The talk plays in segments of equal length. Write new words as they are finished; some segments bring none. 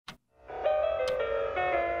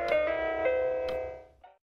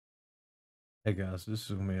Hey guys, this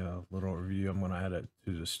is gonna be a little review. I'm gonna add it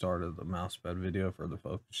to the start of the mousepad video for the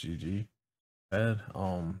Focus GG pad.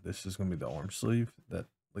 This is gonna be the arm sleeve that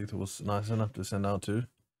Lethal was nice enough to send out to.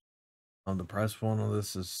 The price point on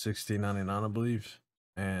this is $16.99, I believe,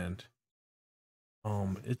 and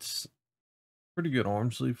it's pretty good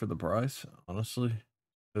arm sleeve for the price, honestly,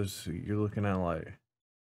 because you're looking at like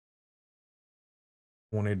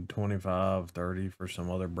 20 to 25, 30 for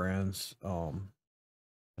some other brands.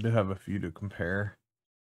 I do have a few to compare.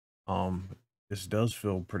 Um, this does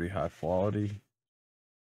feel pretty high quality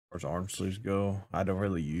far as arm sleeves go. I don't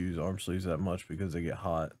really use arm sleeves that much because they get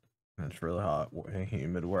hot and it's really hot and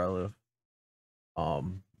humid where I live.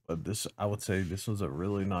 But this, I would say this was a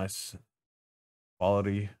really nice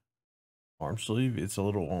quality arm sleeve. It's a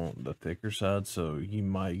little on the thicker side, so you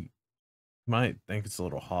might think it's a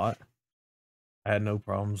little hot. I had no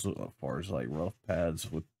problems as far as like rough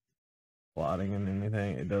pads with blotting and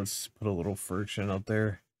anything. It does put a little friction up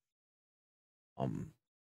there. Um,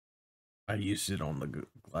 I used it on the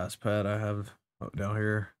glass pad I have down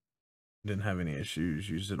here. Didn't have any issues.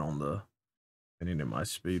 Used it on the I needed my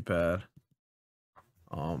speed pad,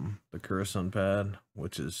 the Curacao pad,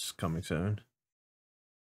 which is coming soon.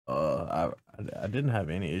 I didn't have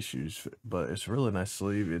any issues, but it's a really nice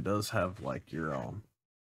sleeve. It does have like your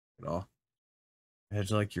you know, it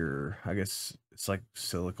has like your I guess it's like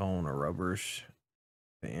silicone or rubberish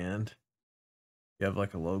at the end. You have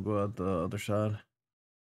like a logo at the other side.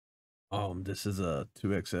 This is a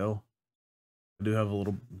 2XL. I do have a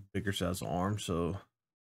little bigger size arm, so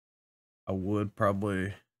I would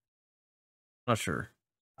probably not sure.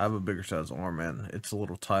 I have a bigger size arm and it's a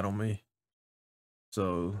little tight on me.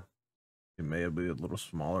 So it may be a little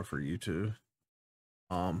smaller for you too.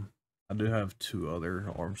 Um, I do have two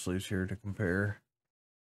other arm sleeves here to compare.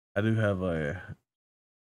 I do have a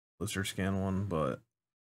blister scan one, but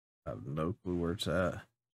I have no clue where it's at.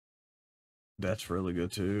 That's really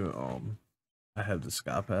good too. I have the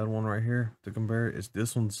Skypad one right here to compare. It's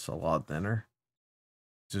this one's a lot thinner.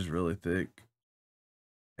 It's just really thick,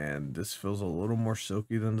 and this feels a little more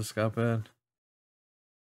silky than the Skypad.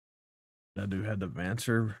 I do have the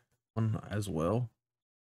Vancer one as well.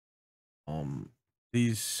 Um,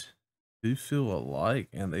 these do feel alike,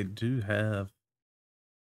 and they do have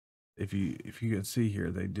if you can see here,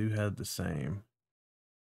 they do have the same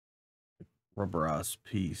rubberized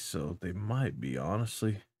piece, so they might be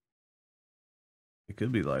honestly it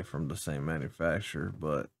could be like from the same manufacturer,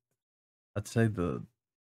 but I'd say the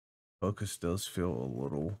Focus does feel a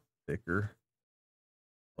little thicker,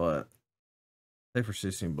 but say for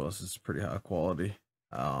 16 bucks it's pretty high quality.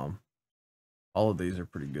 Um all of these are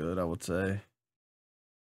pretty good, I would say.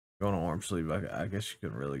 Going on arm sleeve, I guess you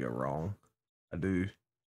couldn't really go wrong. I do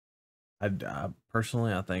I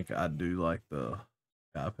personally I think I do like the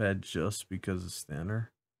iPad just because it's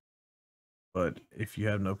thinner. But if you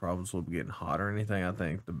have no problems with getting hot or anything, I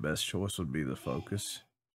think the best choice would be the Focus.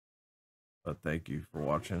 But thank you for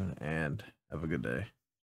watching and have a good day.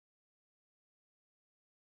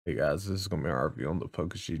 Hey guys, this is gonna be our review on the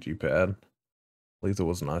Focus GG pad. Lethal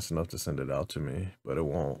was nice enough to send it out to me, but it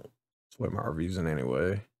won't sway my reviews in any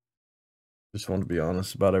way. Just want to be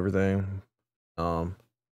honest about everything. Um,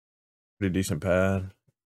 Pretty decent pad.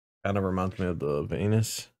 Kind of reminds me of the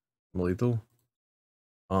Venus from Lethal.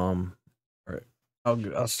 All right.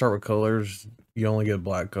 I'll start with colors. You only get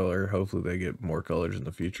black color. Hopefully they get more colors in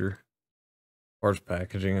the future. As far as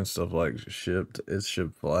packaging and stuff like shipped, it's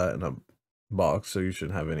shipped flat in a box, so you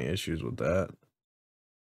shouldn't have any issues with that.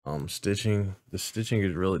 Stitching, the stitching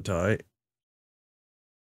is really tight,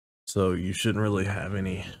 so you shouldn't really have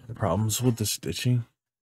any problems with the stitching.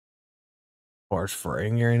 As far as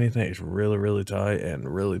fraying or anything, it's really tight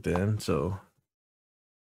and really thin, so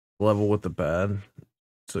level with the pad.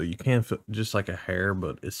 So you can feel just like a hair,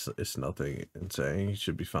 but it's nothing insane. You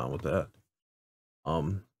should be fine with that.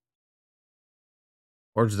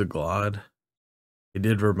 Towards the glide, it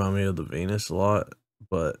did remind me of the Venus a lot,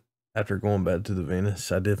 but after going back to the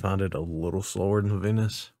Venus, I did find it a little slower than the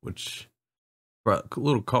Venus, which a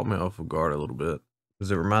little caught me off guard a little bit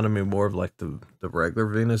because it reminded me more of like the regular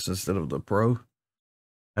Venus instead of the Pro.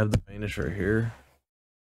 I have the Venus right here,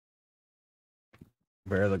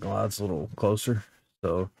 where the glide's a little closer,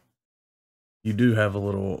 so you do have a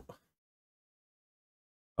little.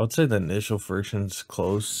 I would say the initial friction's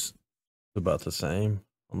close, about the same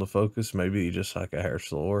on the Focus. Maybe just like a hair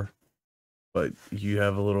slower, but you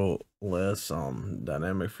have a little less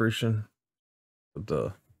dynamic friction with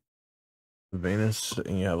the Venus,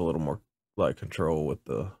 and you have a little more like control with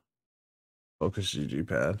the Focus GG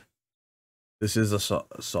pad. This is a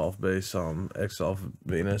soft base X off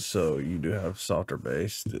Venus, so you do have softer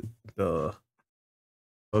base. The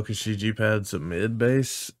Focus GG pad's a mid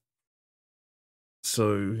base.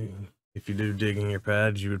 So if you do dig in your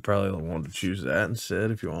pads, you would probably want to choose that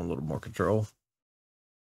instead if you want a little more control.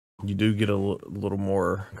 You do get a little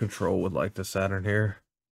more control with like the Saturn here.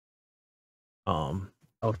 I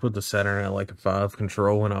would put the Saturn at like a 5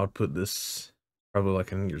 control, and I would put this probably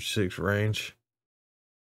like in your 6 range.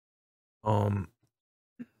 Well,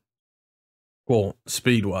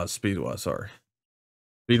 speed-wise, sorry.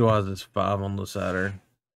 Speed-wise, it's 5 on the Saturn.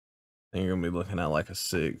 And you're gonna be looking at like a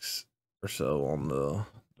 6 or so on the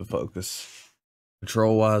Focus.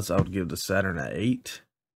 Control-wise, I would give the Saturn an 8.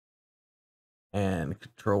 And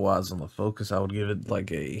control-wise on the Focus, I would give it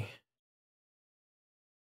like a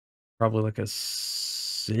probably like a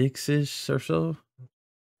 6-ish or so.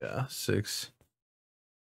 Yeah, 6.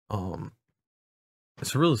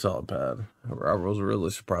 It's a really solid pad. I was really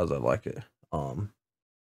surprised I like it.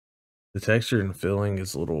 The texture and feeling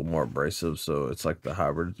is a little more abrasive, so it's like the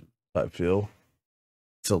hybrid type feel.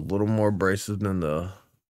 It's a little more abrasive than the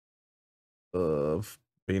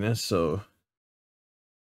Venus, so if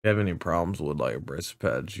you have any problems with like abrasive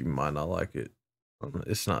pads, you might not like it.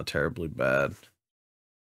 It's not terribly bad.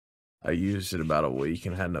 I used it about a week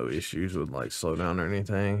and had no issues with like slowdown or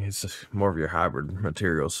anything. It's more of your hybrid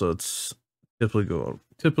material, so it's typically going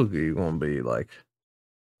to be like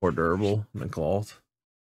more durable than cloth.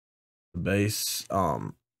 The base, I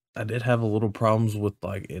did have a little problems with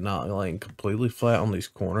like it not laying completely flat on these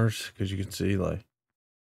corners because you can see like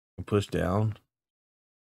push down.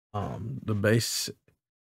 The base,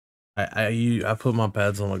 I put my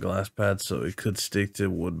pads on a glass pad so it could stick to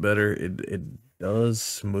wood better. It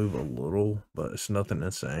does move a little, but it's nothing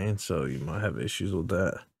insane, so you might have issues with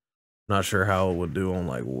that. Not sure how it would do on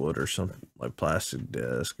like wood or something like plastic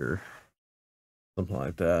desk or something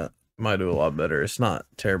like that. Might do a lot better. It's not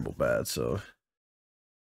terrible bad, so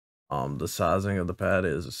the sizing of the pad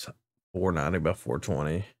is 490 by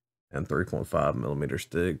 420 and 3.5 millimeter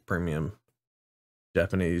thick, premium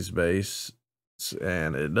Japanese base,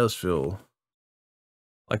 and it does feel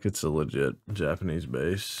like it's a legit Japanese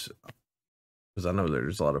base because I know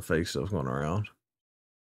there's a lot of fake stuff going around.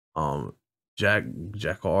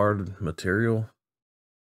 Jacquard material,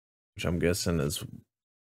 which I'm guessing is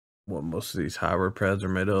what most of these hybrid pads are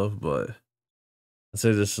made of, but I'd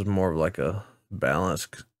say this is more of like a balance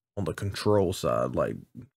on the control side, like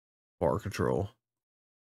bar control.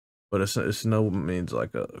 But it's no means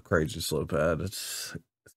like a crazy slow pad. It's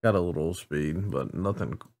got a little speed, but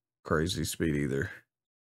nothing crazy speed either.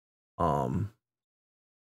 You're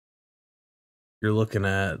looking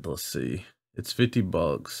at, let's see, it's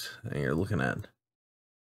 $50 and you're looking at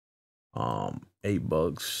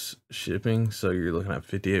 $8 shipping, so you're looking at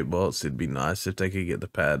 $58. It'd be nice if they could get the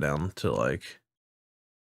pad down to like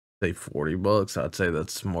say $40. I'd say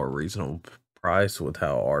that's more reasonable price with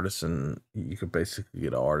how artisan you could basically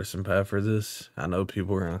get an artisan pad for this. I know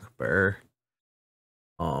people are gonna compare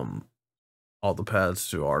all the pads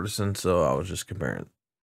to artisan, so I was just comparing,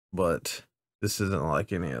 but this isn't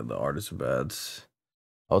like any of the artisan pads.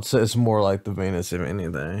 I would say it's more like the Venus if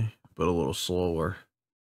anything, but a little slower.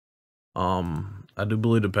 I do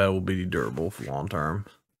believe the pad will be durable for long term.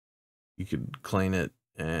 You could clean it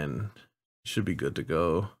and it should be good to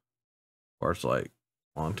go, or it's like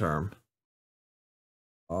long term.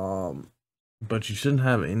 But you shouldn't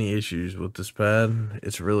have any issues with this pad.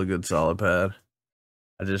 It's a really good solid pad.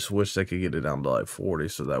 I just wish they could get it down to like 40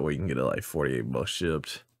 so that way you can get it like $48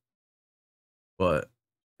 shipped. But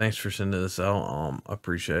thanks for sending this out. I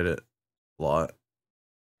appreciate it a lot.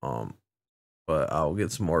 But I'll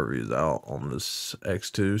get some more reviews out on this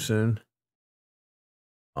X2 soon.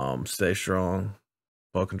 Stay strong,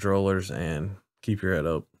 ball controllers, and keep your head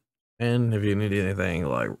up. And if you need anything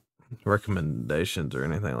like recommendations or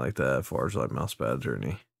anything like that, as far as like mouse pads or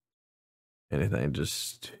anything,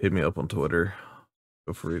 just hit me up on Twitter.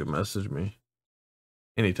 Feel free to message me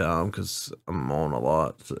anytime because I'm on a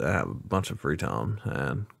lot. So I have a bunch of free time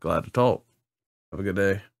and glad to talk. Have a good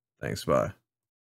day. Thanks. Bye.